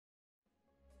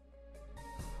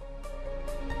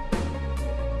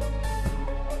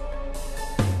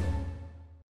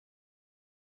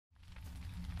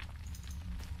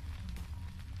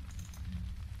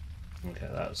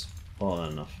That's more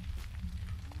than enough.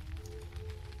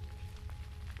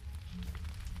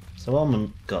 So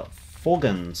Almond got 4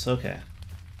 guns, okay.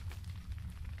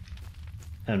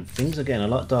 And things are getting a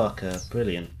lot darker,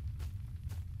 brilliant.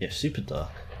 Yeah, super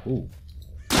dark. Ooh.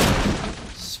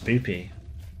 Spoopy.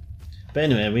 But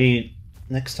anyway,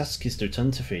 next task is to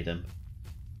return to freedom.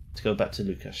 To go back to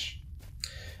Lucas.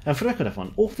 And for the record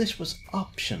everyone, all this was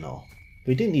optional.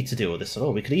 We didn't need to do all this at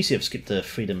all. We could easily have skipped the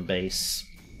freedom base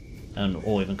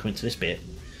or even come into this bit.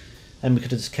 And we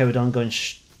could have just carried on going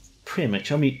pretty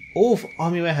much. I mean, all of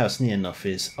Army Warehouse near enough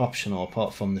is optional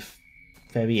apart from the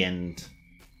very end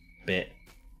bit.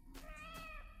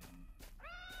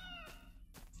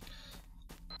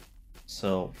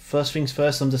 So first things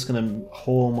first, I'm just going to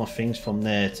haul more things from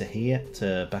there to here,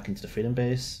 to back into the freedom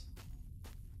base.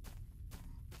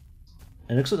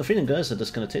 And it looks like the freedom guys are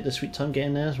just going to take their sweet time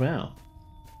getting there as well.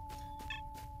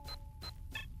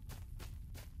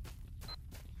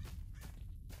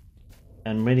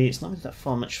 And really, it's not really that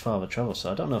much farther travel,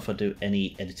 so I don't know if I do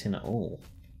any editing at all.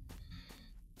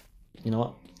 You know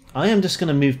what? I am just going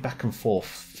to move back and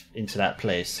forth into that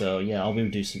place, so yeah, I will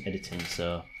do some editing,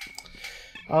 so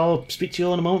I'll speak to you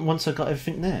all in a moment once I've got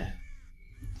everything there.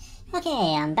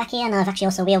 Okay, I'm back here and I've actually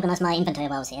also reorganised my inventory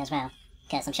while I was here as well.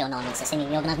 Because I'm sure no one wants to see me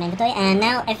reorganise my inventory. And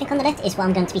now everything on the left is what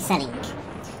I'm going to be selling.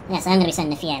 Yes, I'm going to be selling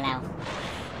the THQ.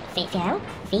 THQ?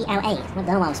 I don't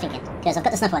know what I was thinking. Because I've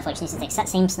got the sniper rifle, which needs the exact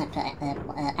same sniper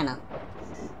ammo.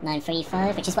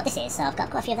 935, which is what this is. So I've got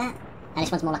quite a few of that. And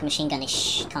this one's more like a machine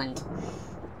gun-ish kind.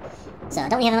 So I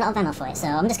don't really have a lot of ammo for it, so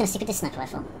I'm just going to stick with this sniper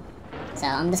rifle. So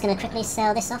I'm just going to quickly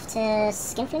sell this off to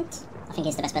Skinflint. I think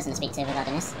he's the best person to speak to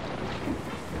regarding this.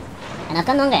 And I've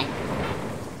gone longer.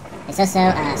 It's also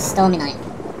a stormy night.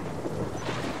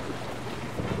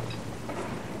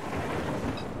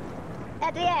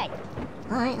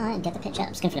 Alright, get the picture.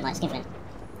 Skinflint, right, Skinflint.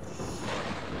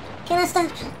 Can I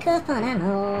stop coupon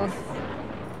ammo?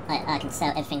 Right, I can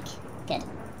sell everything. Good.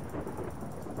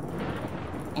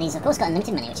 And he's of course got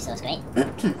unlimited money, which is always great.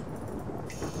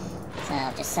 So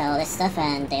I'll just sell this stuff,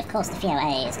 and of course the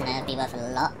THQ is going to be worth a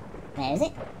lot. Where is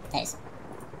it? There it is.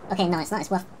 Okay, no, it's not.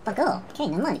 It's worth bugger. Okay,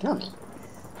 never mind. Ignore me.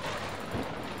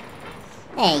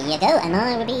 There you go, and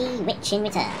I will be rich in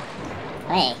return.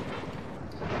 Hooray.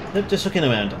 Nope, just looking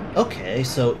around. Okay,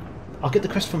 so I'll get the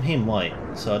crest from him, right?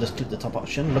 So I'll just click the top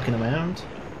option, looking around.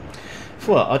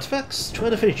 For what, artifacts? Try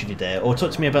the village if you're there, or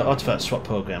talk to me about artifact swap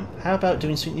program. How about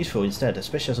doing something useful instead,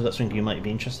 especially as I've got something you might be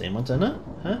interested in. Want to know?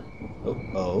 Huh?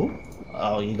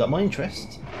 Oh, you got my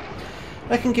interest.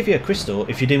 I can give you a crystal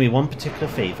if you do me one particular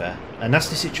favour. A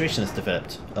nasty situation has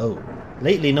developed. Oh.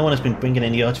 Lately no one has been bringing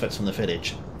any artifacts from the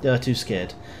village. They are too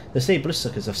scared. They say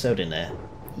bloodsuckers have sailed in there.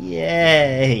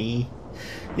 Yay!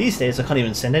 These days I can't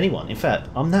even send anyone. In fact,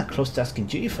 I'm that close to asking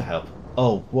duty for help.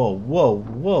 Oh,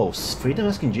 whoa. Freedom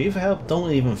asking duty for help?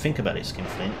 Don't even think about it,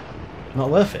 Skinflint. Not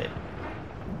worth it.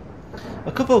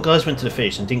 A couple of guys went to the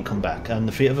fish and didn't come back, and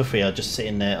the other 3 are just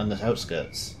sitting there on the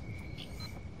outskirts.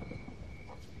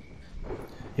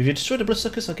 If you destroy the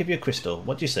bloodsuckers, I'll give you a crystal.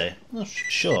 What do you say? Oh,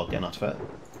 sure, I'll get an artifact.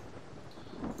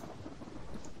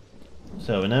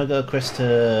 So we now got a quest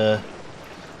to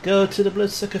go to the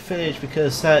bloodsucker village,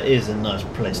 because that is a nice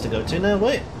place to go to now,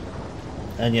 wait.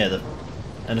 And yeah, the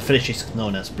village is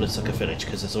known as Bloodsucker Village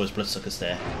because there's always bloodsuckers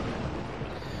there.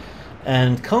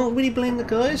 And can't really blame the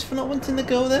guys for not wanting to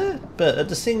go there, but at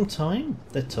the same time,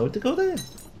 they're told to go there.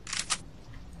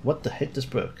 What the heck just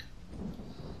broke?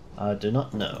 I do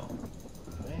not know.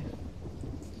 Okay.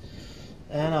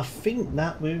 And I think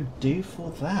that will do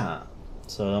for that.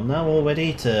 So I'm now all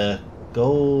ready to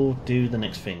go do the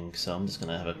next thing. So I'm just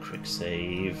going to have a quick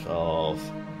save of...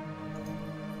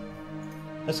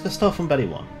 Let's go start from Belly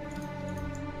 1.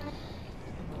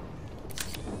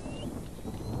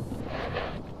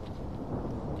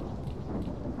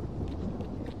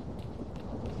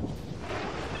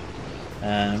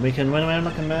 And we can run around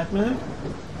like a madman.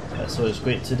 That's always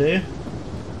great to do.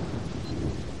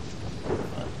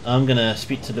 I'm gonna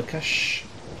speak to Lucas.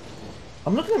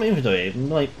 I'm looking at my inventory and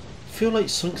like feel like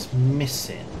something's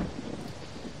missing.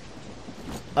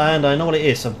 And I know what it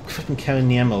is. I'm freaking carrying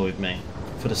the ammo with me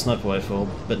for the sniper rifle,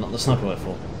 but not the sniper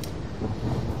rifle.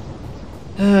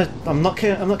 I'm not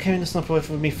carrying the sniper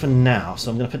rifle with me for now, so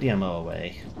I'm gonna put the ammo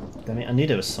away. Damn it! I knew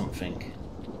there was something.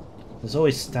 There's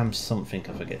always damn something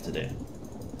I forget to do.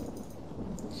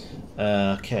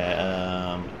 Okay,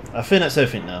 I think that's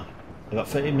everything now. I've got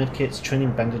 30 medkits,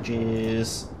 training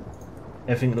bandages,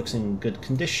 everything looks in good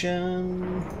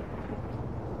condition.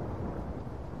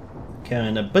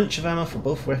 Carrying a bunch of ammo for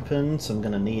both weapons, so I'm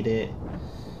going to need it.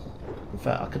 In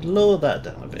fact, I could lower that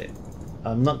down a bit.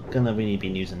 I'm not going to really be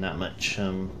using that much.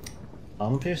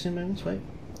 armor piercing wounds, wait.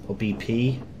 Or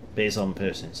BP, base armor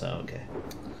piercing, so okay.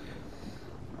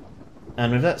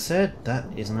 And with that said, that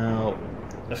is now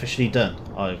officially done.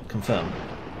 I confirm.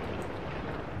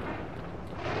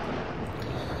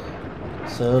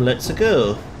 So let's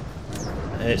go.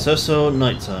 It's also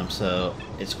nighttime, so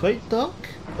it's quite dark.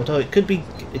 Although it could be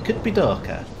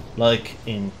darker, like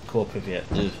in Core Privyet.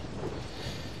 Ugh.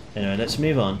 Anyway, let's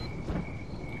move on.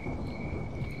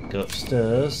 Go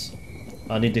upstairs.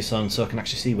 I need this on so I can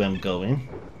actually see where I'm going.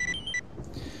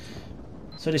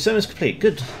 So the assignment's complete.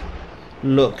 Good.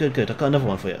 Look, good. I've got another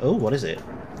one for you. Oh, what is it?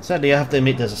 Sadly, I have to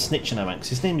admit there's a snitch in our ranks.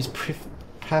 His name is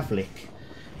Pavlik.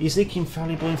 He's leaking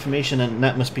valuable information and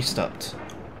that must be stopped.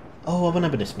 Oh, I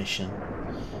remember this mission.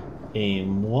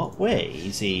 In what way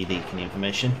is he leaking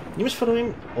information? You must follow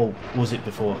him, or was it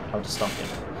before how to stop him?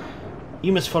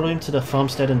 You must follow him to the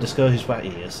farmstead and discover whose rat he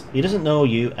is. He doesn't know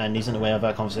you and isn't aware of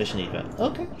our conversation either.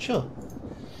 Okay, sure.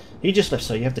 He just left,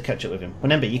 so you have to catch up with him.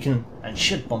 Remember, you can and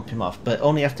should bump him off, but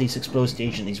only after he's exposed the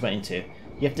agent he's waiting to.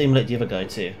 You have to emulate the other guy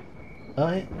too.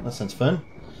 Alright, that sounds fun.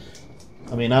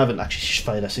 I mean, I haven't actually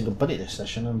fired a single buddy this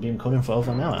session and been recording for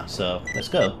over an hour, so let's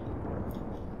go.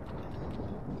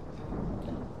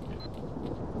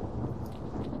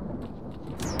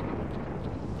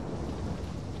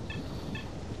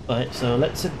 Right, so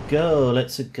let's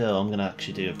go. I'm going to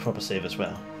actually do a proper save as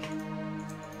well.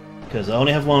 Because I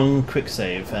only have one quick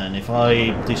save, and if I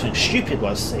do something stupid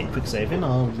while quick saving,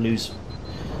 I'll lose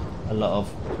a lot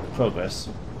of progress.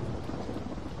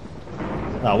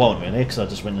 No, I won't really, because I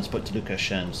just went and spoke to Lucas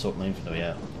and sorted my inventory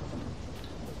out.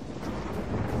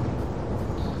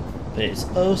 But it's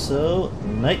also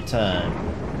night time.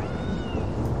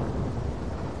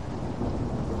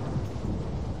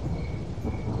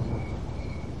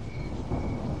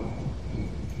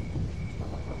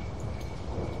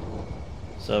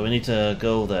 So we need to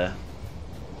go there.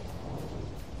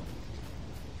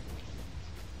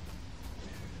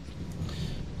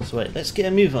 So wait, let's get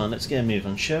a move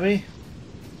on, shall we?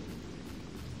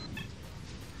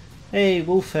 Hey,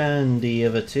 Wolf and the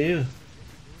other two.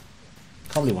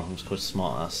 Can't believe one of them's called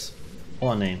Smartass.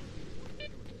 What a name.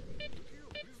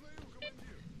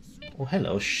 Oh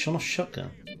hello, shot a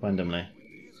shotgun, randomly.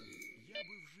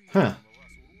 Huh.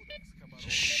 It's a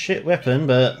shit weapon,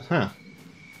 but huh.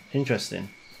 Interesting.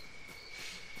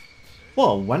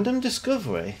 What, random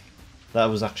discovery? That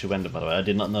was actually random, by the way. I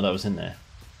did not know that was in there.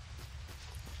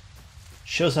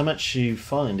 Shows how much you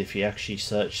find if you actually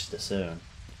search the zone.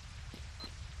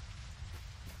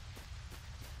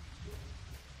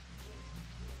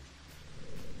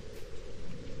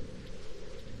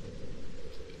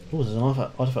 Oh, there's an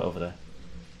artifact over there.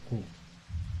 Ooh.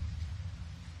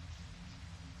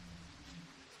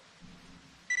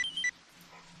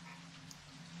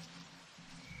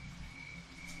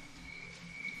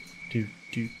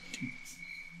 Do.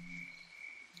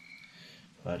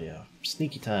 Radio.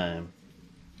 Sneaky time.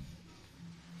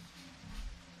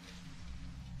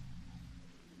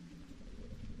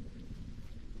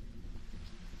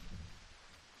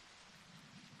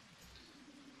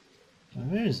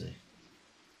 Where is he?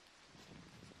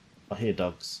 I hear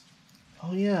dogs.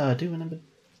 Oh yeah, I do remember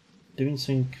doing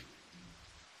something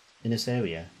in this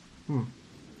area. All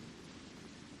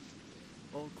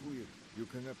clear. You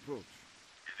can approach.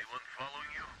 Anyone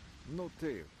following you? No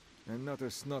tail, and not a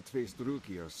snot-faced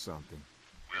rookie or something.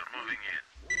 We're moving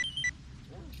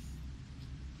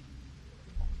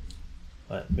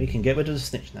in. Right, we can get rid of the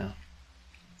snitch now.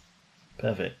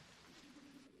 Perfect.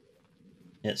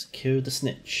 Let's kill the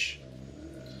snitch.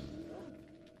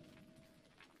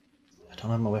 I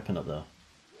don't have my weapon up though.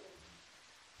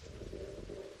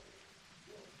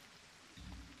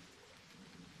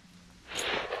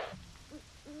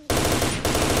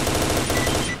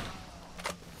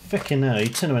 Frickin' no, he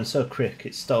turned around so quick,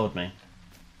 it startled me.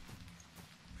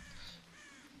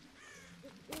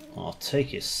 I'll take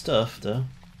his stuff though.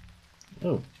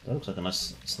 Oh, that looks like a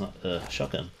nice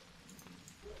shotgun.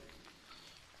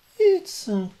 It's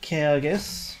okay, I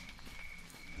guess.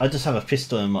 I just have a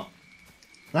pistol in my...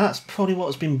 That's probably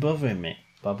what's been bothering me.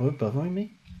 Bothering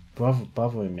me?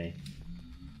 Bothering me.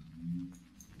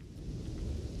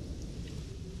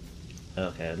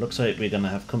 Okay, it looks like we're gonna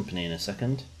have company in a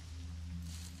second.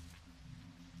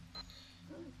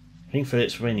 Thankfully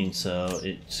it's raining, so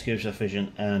it skews our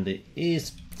vision, and it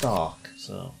is dark,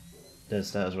 so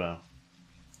there's that as well.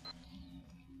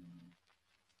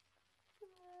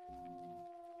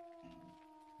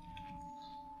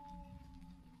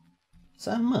 Is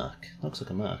that a merc? Looks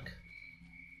like a merc.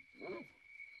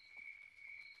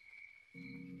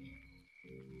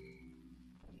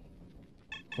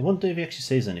 I wonder if he actually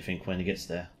says anything when he gets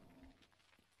there.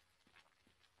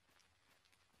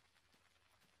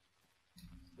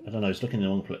 I don't know, he's looking in the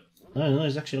wrong place. No, no,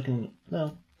 he's actually looking...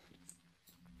 No.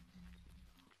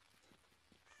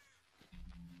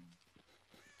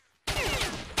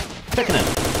 Fecking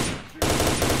out!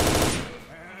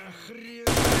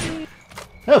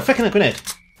 Oh, fecking a grenade!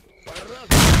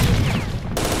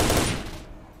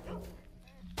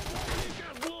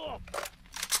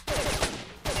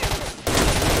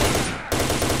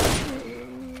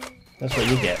 That's what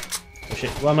you get. Oh shit,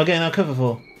 what am I getting out of cover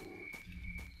for?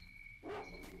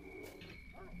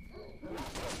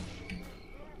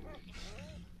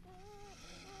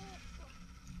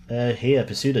 Here,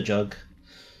 pursue the jug.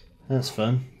 That's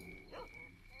fun.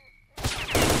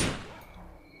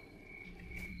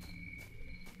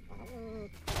 Oh,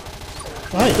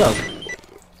 hi, Doug.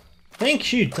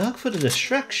 Thank you, Doug, for the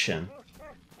distraction.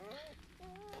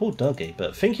 Poor doggy,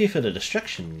 but thank you for the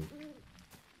distraction.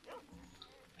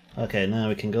 Okay, now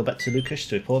we can go back to Lucas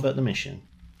to report about the mission.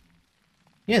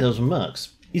 Yeah, those were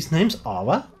mercs. His name's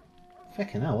Ara?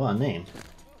 Fucking hell, what a name.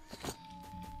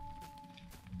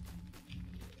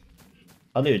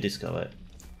 I'll leave a disco out.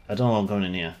 I don't know why I'm going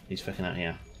in here. He's fucking out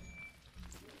here.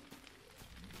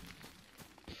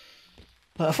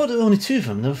 But I thought there were only 2 of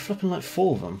them. There were flipping like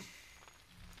 4 of them.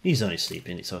 He's only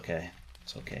sleeping. It's okay.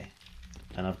 It's okay.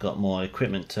 And I've got more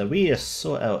equipment to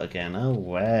re-sort out again. Oh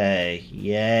way.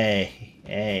 Yay.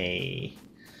 Hey.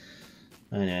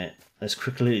 Anyway, let's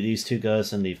quickly loot these 2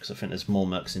 guys and leave because I think there's more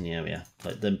mercs in the area.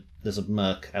 Like there's a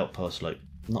merc outpost like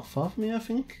not far from me, I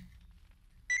think.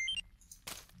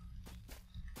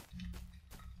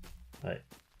 Right.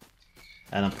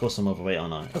 And of course I'm overweight,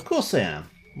 aren't I? Of course I am.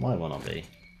 Why won't I be?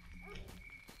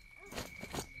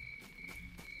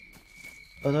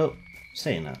 Although,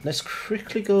 saying that, let's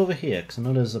quickly go over here, because I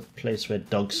know there's a place where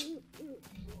dogs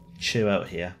chew out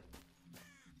here.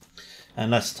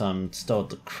 And last time, it stalled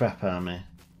the crap out of me.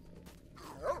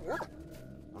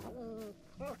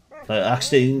 Like, I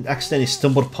accidentally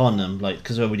stumbled upon them, like,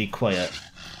 because they're really quiet.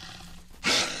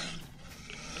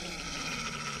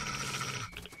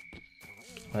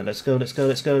 Right, let's go, let's go,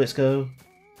 let's go, let's go.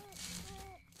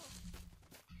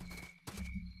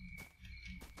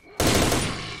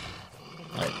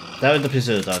 Right, that was the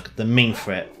pursuit dog, the main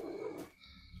threat.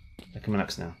 I can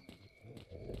relax now.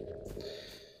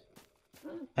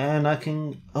 And I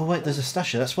can... Oh wait, there's a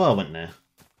stasher, that's why I went there.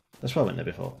 That's why I went there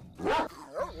before.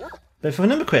 But if I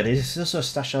remember correctly, this is also a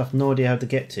stasher I have no idea how to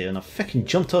get to, and I fucking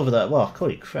jumped over that rock.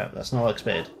 Holy crap, that's not what I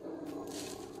expected.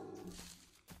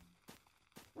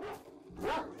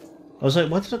 I was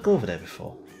like, why did I go over there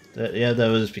before? Yeah,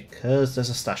 there was because there's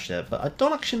a stash there, but I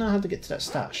don't actually know how to get to that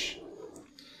stash.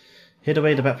 Hid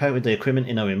away the backpack with the equipment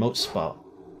in a remote spot.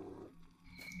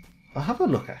 I'll have a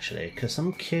look actually, because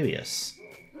I'm curious.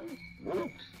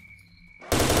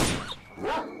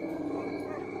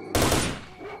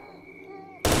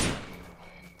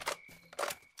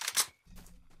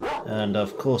 And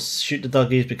of course, shoot the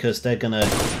doggies because they're gonna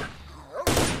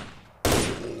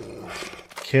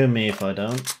kill me if I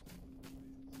don't.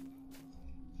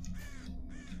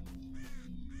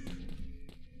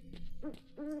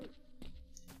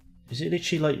 Is it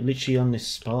literally on this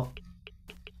spot?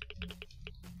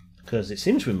 Because it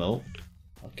seems remote.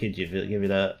 I'll kid you, give you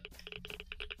that.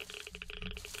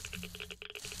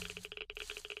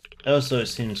 Also, it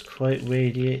seems quite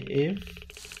radiative.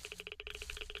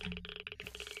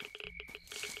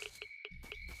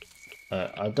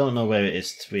 I don't know where it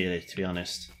is really, to be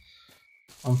honest.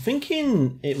 I'm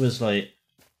thinking it was like,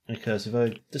 because if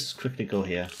I just quickly go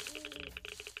here.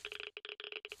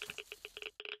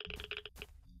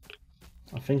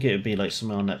 I think it would be like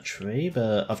somewhere on that tree,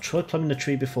 but I've tried climbing the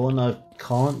tree before and I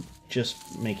can't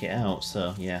just make it out,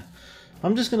 so yeah.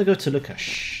 I'm just going to go to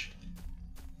Lukash.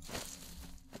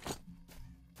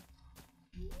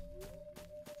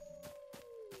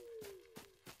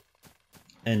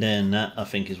 And then that, I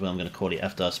think, is what I'm going to call it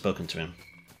after I've spoken to him.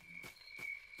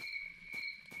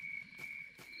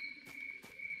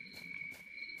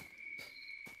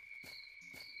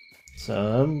 So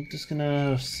I'm just going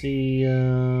to see...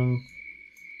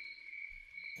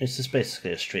 It's just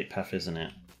basically a straight path, isn't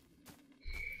it?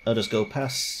 I'll just go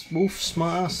past Wolf,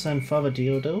 Smartass and Father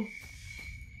Diodo.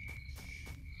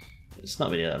 It's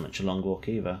not really that much a long walk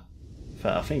either. In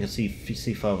fact, I think I see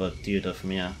Father Diodo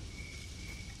from here.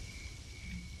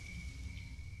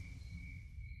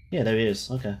 Yeah, there he is,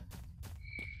 okay.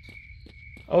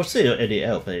 I would say edit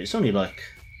out, but it's only like...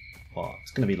 What?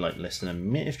 It's going to be like less than a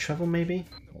minute of travel, maybe?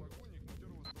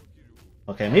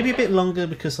 Okay, maybe a bit longer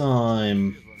because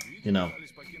I'm... You know...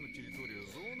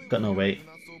 Got no weight.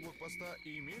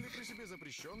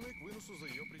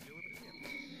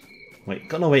 Wait,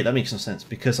 got no weight, that makes no sense,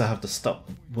 because I have to stop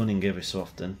running every so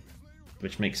often.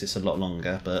 which makes this a lot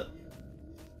longer, but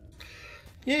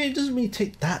yeah, it doesn't really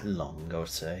take that long, I would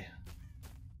say.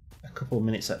 A couple of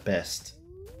minutes at best.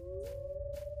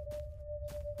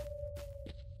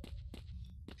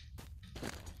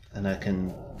 And I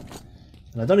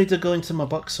don't need to go into my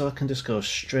box, so I can just go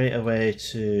straight away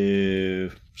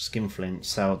to Skinflint,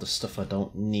 sell the stuff I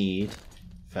don't need.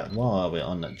 In fact, while we're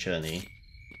on that journey,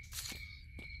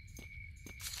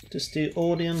 just do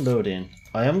all the unloading.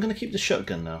 I am going to keep the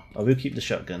shotgun now. I will keep the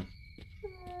shotgun.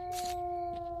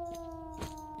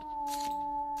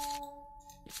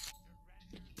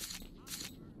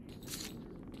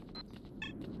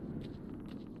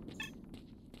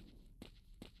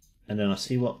 And then I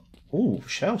see what... Ooh,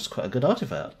 Shell's quite a good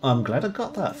artifact. I'm glad I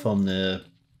got that from the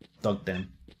dog den.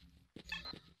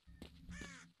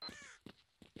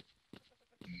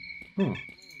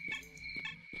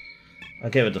 I'll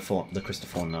get rid of the crystal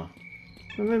fawn now.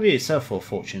 Or maybe it's sell for a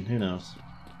fortune, who knows.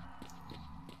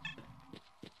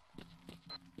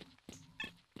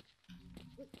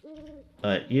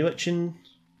 Alright, you watching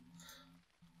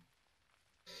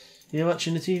the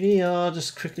TV? I'll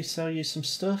just quickly sell you some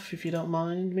stuff if you don't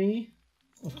mind me.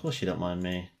 Of course you don't mind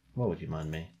me. Why would you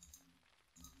mind me?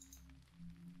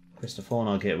 Crystal fawn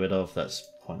I'll get rid of, that's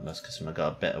pointless because I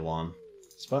got a better one.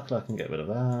 Sparkler I can get rid of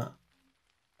that.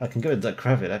 I can get rid of that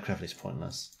Gravity's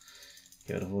pointless.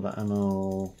 Get rid of all that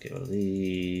ammo, get rid of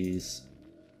these.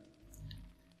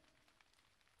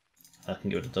 I can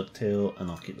get rid of Dugtail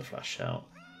and I'll keep the flash out.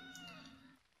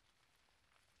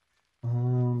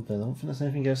 But I don't think there's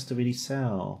anything else to really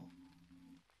sell.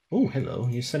 Oh, hello,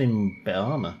 you're selling better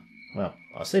armour. Well,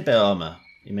 I'll say better armour.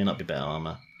 It may not be better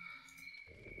armour.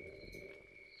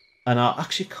 And I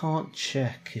actually can't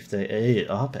check if they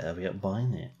are better without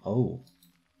buying it. Oh.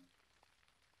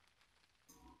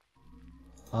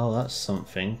 Oh, that's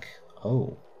something.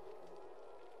 Oh.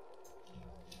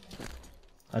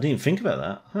 I didn't think about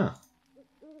that, huh.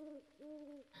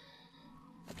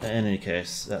 In any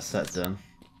case, that's that done.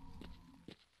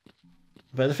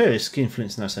 But at the very least,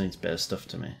 Skinflint's now sending better stuff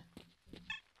to me.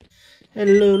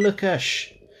 Hello,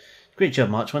 Lukash. Great job,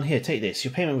 March 1. Here, take this.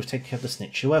 Your payment will take care of the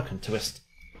Snitch. You're welcome to rest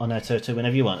on our territory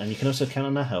whenever you want, and you can also count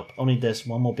on our help. Only there's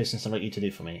one more business I'd like you to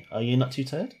do for me. Are you not too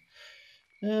tired?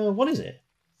 What is it?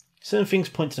 Certain things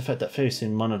point to the fact that very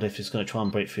soon Monolith is going to try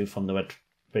and break through from the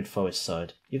Red Forest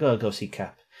side. You gotta go see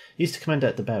Cap. He used to command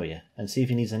out the barrier, and see if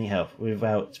he needs any help.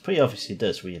 Without, it's pretty obvious he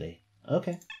does, really.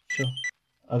 Okay, sure.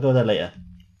 I'll go there later.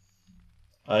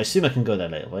 I assume I can go there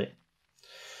later, right?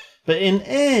 But in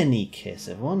any case,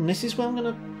 everyone, this is where I'm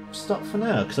going to stop for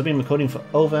now, because I've been recording for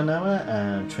over an hour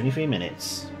and 23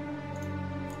 minutes.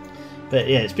 But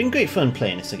yeah, it's been great fun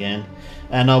playing this again,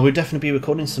 and I will definitely be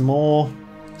recording some more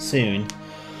soon.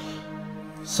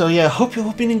 So yeah, hope you've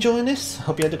all been enjoying this,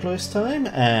 hope you had a glorious time,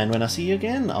 and when I see you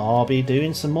again, I'll be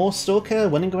doing some more S.T.A.L.K.E.R,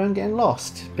 running around getting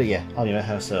lost. But yeah, I'll be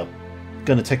warehouse, so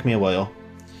gonna take me a while.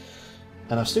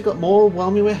 And I've still got more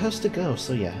Wyoming warehouse to go,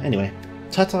 so yeah, anyway,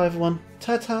 ta-ta everyone,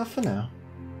 ta-ta for now.